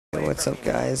Hey, what's up,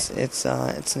 guys? It's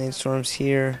Nadestorms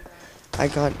here. I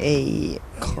got a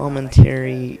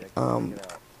commentary.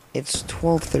 It's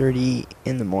 12:30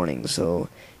 in the morning, so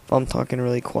if I'm talking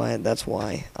really quiet, that's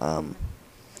why.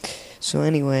 So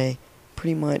anyway,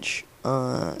 pretty much,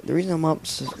 the reason I'm up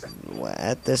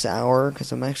at this hour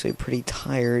because I'm actually pretty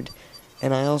tired,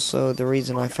 and the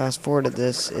reason I fast forwarded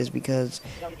this is because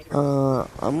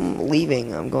I'm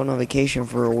leaving. I'm going on vacation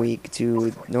for a week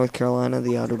to North Carolina,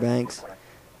 the Outer Banks.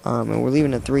 And we're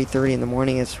leaving at 3:30 in the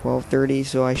morning. It's 12:30,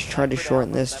 so I tried to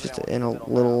shorten this just in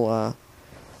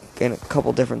in a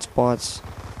couple different spots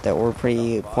that were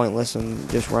pretty pointless and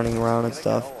just running around and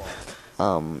stuff.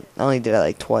 I only did it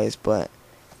like twice, but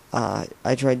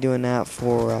I tried doing that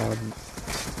for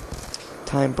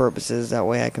time purposes. That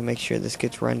way I can make sure this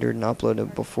gets rendered and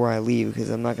uploaded before I leave, because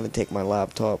I'm not going to take my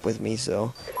laptop with me,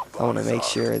 so I want to make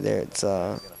sure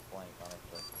that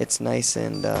it's nice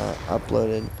and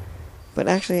uploaded. But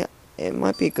actually, it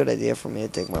might be a good idea for me to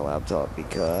take my laptop,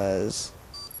 because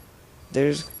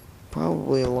there's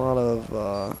probably a lot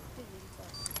of,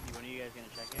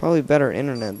 probably better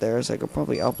internet there, so I could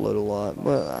probably upload a lot,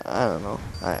 but I don't know.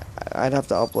 I'd have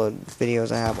to upload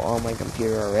videos I have on my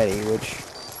computer already, which,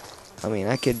 I mean,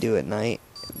 I could do at night,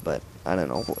 but I don't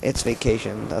know. It's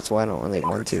vacation, that's why I don't really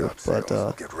want to, but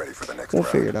we'll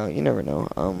figure it out. You never know.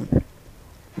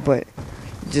 But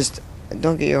just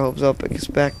don't get your hopes up.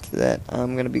 Expect that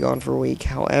I'm going to be gone for a week.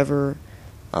 However,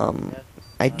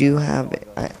 I do have it.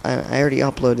 I already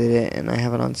uploaded it, and I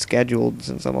have it on scheduled.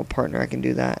 Since I'm a partner, I can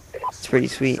do that. It's pretty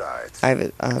sweet. I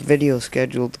have a video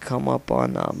scheduled to come up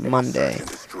on Monday,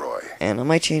 and I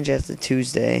might change that to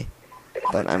Tuesday,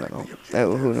 but I don't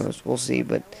know. Who knows? We'll see.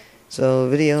 But so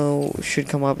video should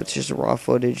come up. It's just a raw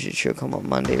footage. It should come up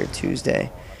Monday or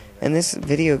Tuesday. And this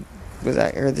video this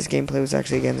gameplay was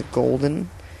actually against Golden,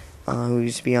 who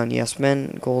used to be on Yes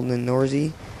Men, Golden and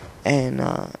Norzy, and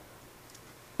I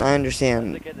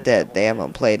understand that they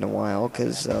haven't played in a while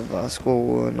because of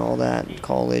school and all that, and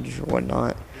college or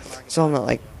whatnot. So I'm not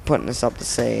like putting this up to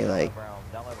say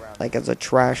like as a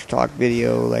trash talk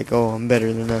video, like, oh, I'm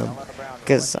better than them,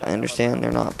 because I understand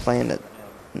they're not playing it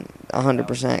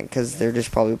 100% because they're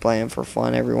just probably playing for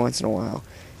fun every once in a while.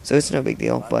 So it's no big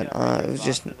deal, but it was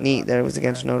just neat that it was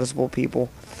against noticeable people.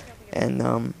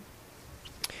 And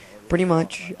pretty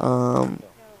much,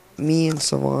 me and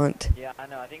Savant,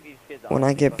 when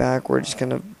I get back, we're just going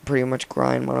to pretty much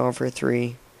grind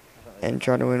 1-over-3 and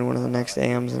try to win one of the next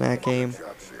AMs in that game.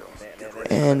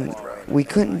 And we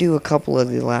couldn't do a couple of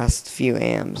the last few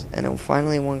AMs, and then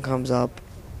finally one comes up,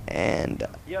 and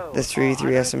the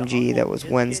 3v3 SMG, that was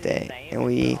Wednesday, and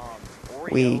we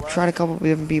tried a couple of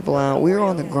different people out. We were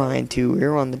on the grind too. We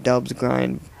were on the dubs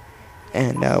grind,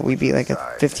 and we beat like a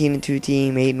 15-2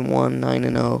 team, 8-1,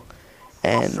 9-0,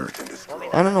 and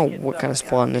I don't know what kind of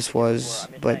spawn this was,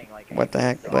 but what the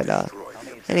heck. But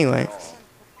anyway,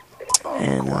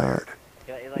 and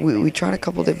we tried a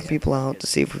couple different people out to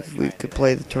see if we could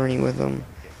play the tourney with them,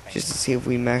 just to see if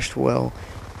we meshed well.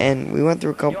 And we went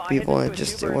through a couple people, and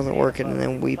it wasn't working. And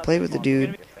then we played with a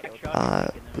dude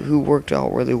who worked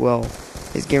out really well.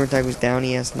 His gamertag was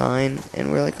DowneyS9, and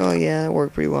we were like, oh yeah, that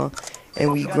worked pretty well.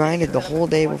 And we grinded the whole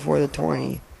day before the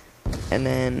tourney. And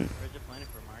then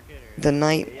the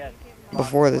night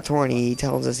before the tourney, he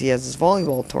tells us he has this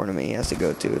volleyball tournament he has to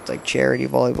go to. It's like charity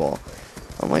volleyball.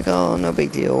 I'm like, oh, no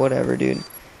big deal, whatever, dude.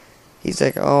 He's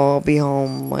like, oh, I'll be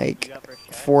home like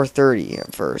 4:30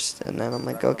 at first. And then I'm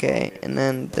like, okay. And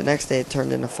then the next day it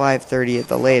turned into 5:30 at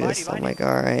the latest. I'm like,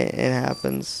 alright, it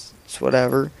happens. It's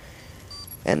whatever.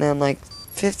 And then like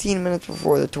 15 minutes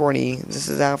before the tourney, this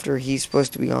is after he's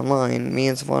supposed to be online, me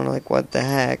and Savannah are like, what the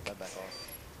heck?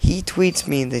 He tweets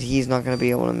me that he's not going to be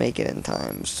able to make it in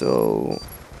time. So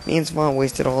me and Savannah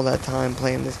wasted all that time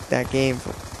playing that game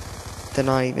to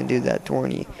not even do that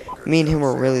tourney. Me and him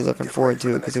were really looking forward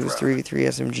to it because it was 3v3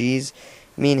 SMGs.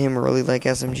 Me and him really like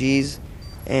SMGs,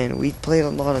 and we played a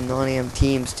lot of non-AM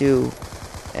teams too,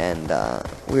 and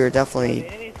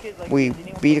we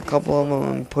beat a couple of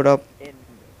them and put up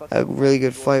a really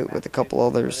good fight with a couple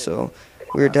others, so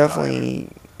we were definitely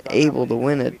able to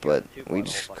win it, but we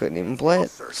just couldn't even play it.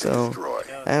 So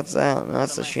that's that, and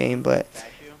that's a shame. But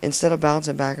instead of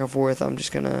bouncing back and forth,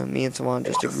 me and Savant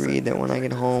just agreed that when I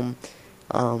get home,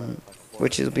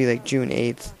 which will be like June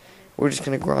 8th, we're just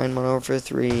gonna grind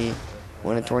 1-over-3.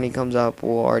 When a tourney comes up,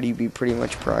 we'll already be pretty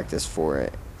much practiced for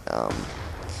it.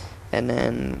 And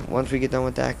then once we get done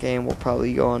with that game, we'll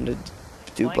probably go on to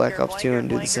do Black Ops 2 and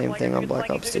do the same thing on Black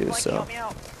Ops 2. So,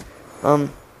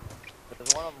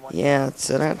 yeah,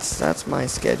 so that's my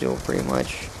schedule pretty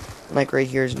much. Like right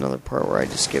here is another part where I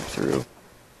just skipped through.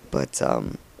 But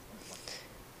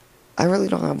I really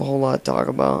don't have a whole lot to talk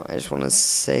about. I just want to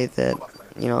say that,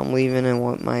 you know, I'm leaving and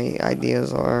what my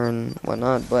ideas are and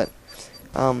whatnot, but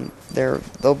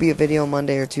there'll be a video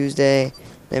Monday or Tuesday,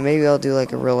 then maybe I'll do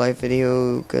like a real life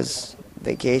video, because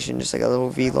vacation, just like a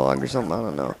little vlog or something, I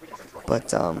don't know.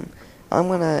 But I'm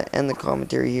gonna end the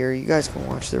commentary here. You guys can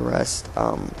watch the rest,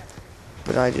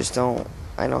 but I don't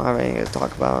have anything to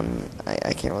talk about, and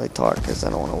I can't really talk because I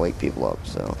don't want to wake people up,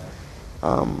 so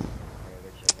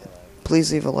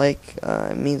please leave a like.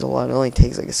 It means a lot. It only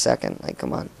takes like a second. Like,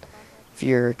 come on. If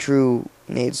you're a true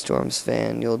Nadestorms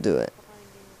fan, you'll do it.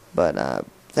 But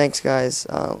thanks, guys.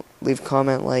 Leave a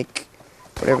comment, like,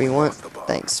 whatever you want.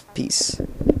 Thanks. Peace.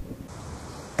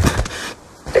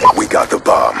 We got the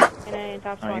bomb.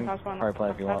 Top spawn. Hard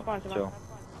play if you want. Chill.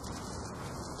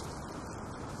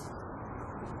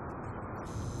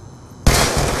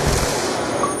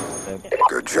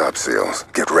 Good job, SEALs.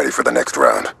 Get ready for the next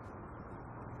round.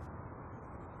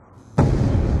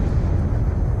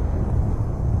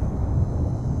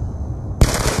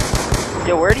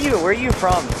 Yo, where are you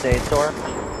from, Nadestorm?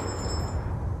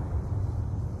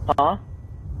 Huh?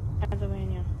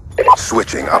 Pennsylvania.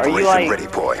 Switching operation like, ready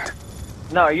point.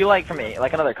 No, are you like from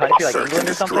like another country, like Search England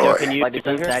or and something? destroy. Or can you like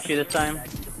Different statue this time?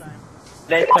 Nadestorm,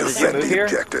 did you Defend move the here?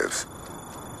 objectives.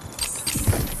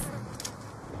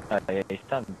 Yeah, you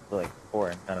sound like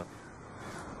foreign, kind of.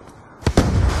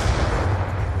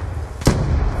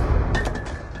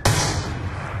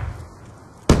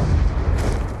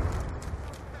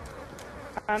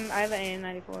 I have an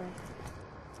AN-94.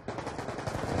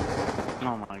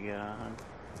 Oh my god.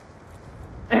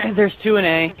 There's 2 in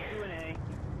A.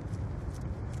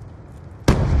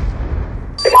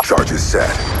 Charges set.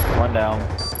 1 down.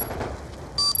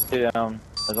 2 down.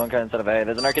 There's 1 guy instead of A.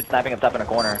 There's another kid snapping up top in a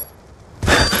corner.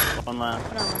 1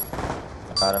 left.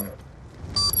 Got him.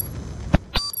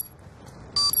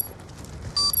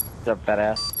 What's up, fat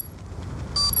ass?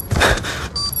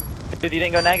 Dude, you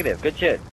didn't go negative. Good shit.